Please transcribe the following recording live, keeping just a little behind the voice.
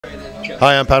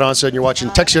Hi, I'm Pat Onstad, and you're watching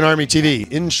Texian Army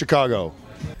TV in Chicago.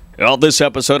 On this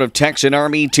episode of Texian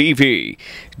Army TV,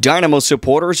 Dynamo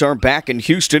supporters are back in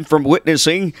Houston from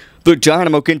witnessing the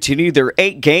Dynamo continue their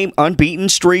 8-game unbeaten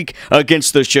streak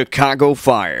against the Chicago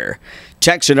Fire.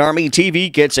 Texian Army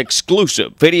TV gets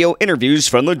exclusive video interviews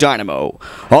from the Dynamo.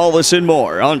 All this and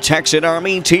more on Texian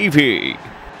Army TV.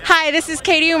 Hi, this is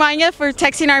Katie Umanya for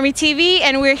Texian Army TV,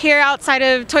 and we're here outside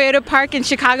of Toyota Park in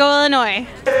Chicago, Illinois.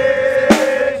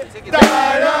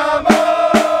 Dynamo!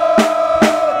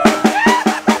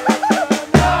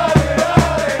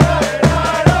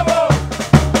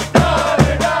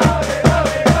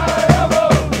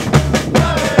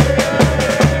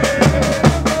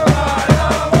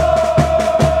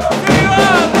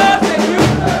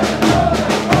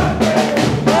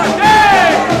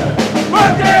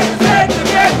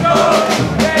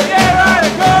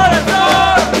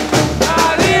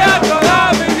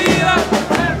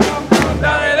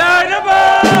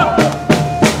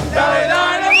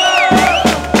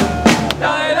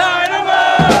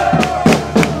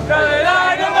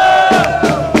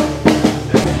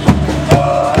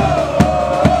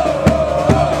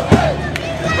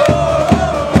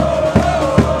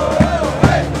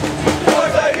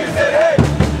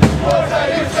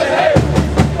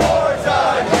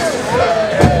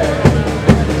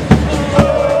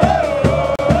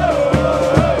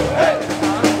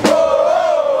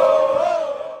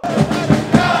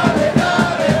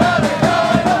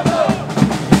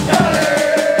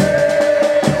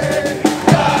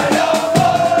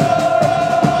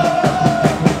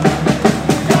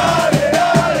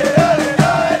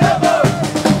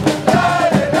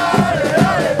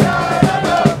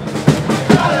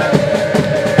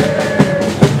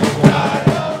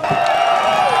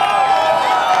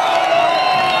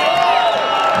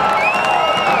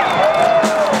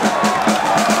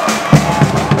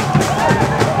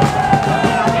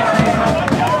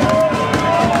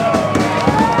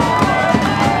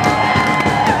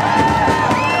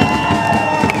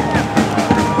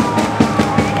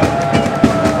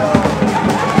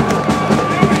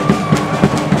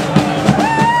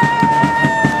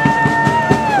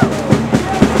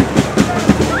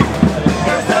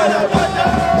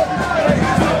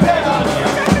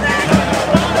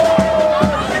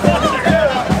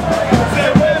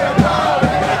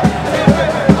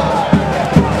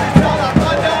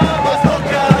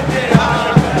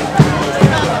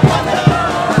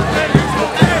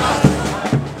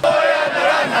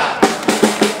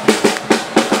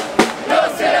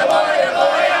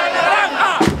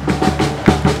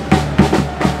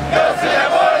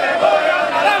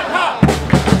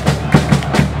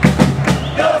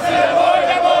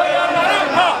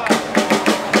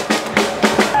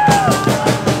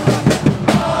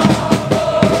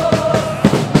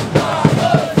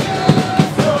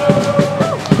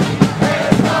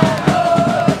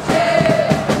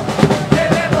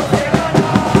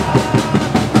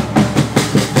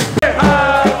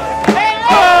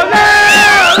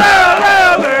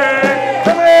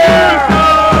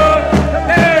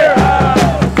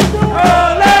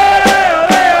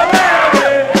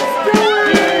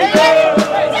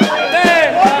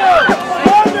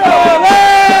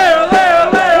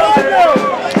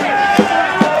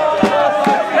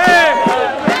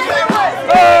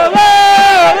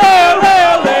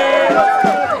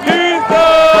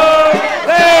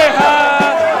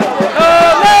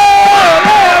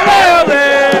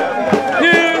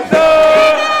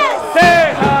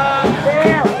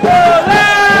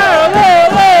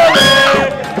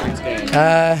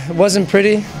 It wasn't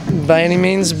pretty by any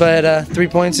means, but 3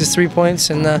 points is 3 points,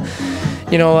 and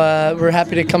you know, we're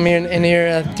happy to come in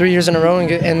here 3 years in a row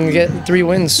and get 3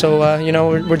 wins. So you know,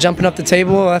 we're jumping up the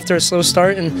table after a slow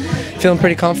start and feeling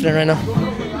pretty confident right now.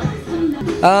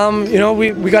 You know,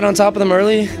 we got on top of them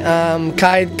early.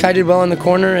 Kai did well in the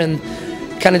corner and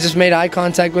kind of just made eye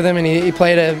contact with him, and he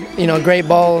played a great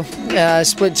ball,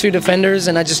 split 2 defenders,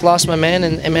 and I just lost my man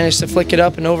and managed to flick it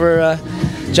up and over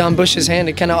John Bush's hand.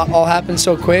 It kind of all happened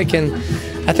so quick, and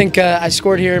I think I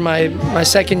scored here my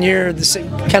second year,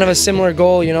 kind of a similar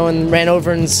goal, you know, and ran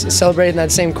over and celebrated in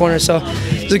that same corner. So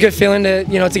it was a good feeling to,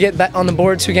 you know, to get back on the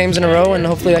board 2 games in a row, and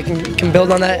hopefully I can build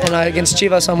on that and against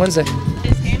Chivas on Wednesday.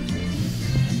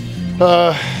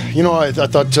 You know, I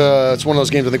thought it's one of those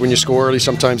games, I think when you score early,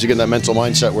 sometimes you get in that mental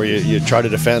mindset where you try to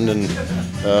defend, and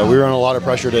we were under a lot of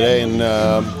pressure today, and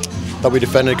thought we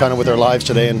defended kind of with our lives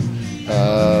today, and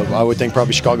I would think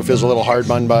probably Chicago feels a little hard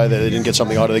run by that they didn't get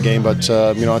something out of the game, but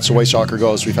you know, that's the way soccer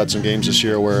goes. We've had some games this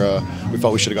year where we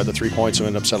felt we should have got the 3 points and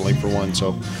ended up settling for 1.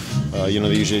 So you know,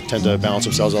 they usually tend to balance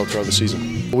themselves out throughout the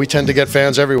season. We tend to get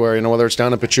fans everywhere, you know, whether it's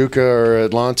down in Pachuca or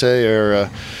Atlante or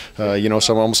you know,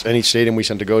 almost any stadium we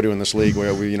tend to go to in this league,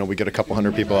 where we get a couple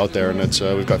hundred people out there, and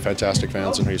we've got fantastic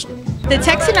fans in Houston. The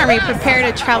Texian Army prepare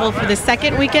to travel for the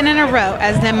second weekend in a row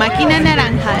as the Máquina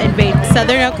Naranja invade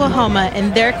southern Oklahoma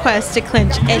in their quest to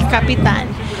clinch El Capitan.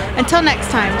 Until next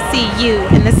time, see you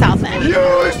in the South End.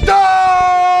 Houston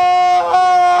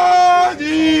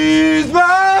is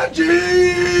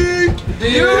magic.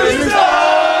 Houston!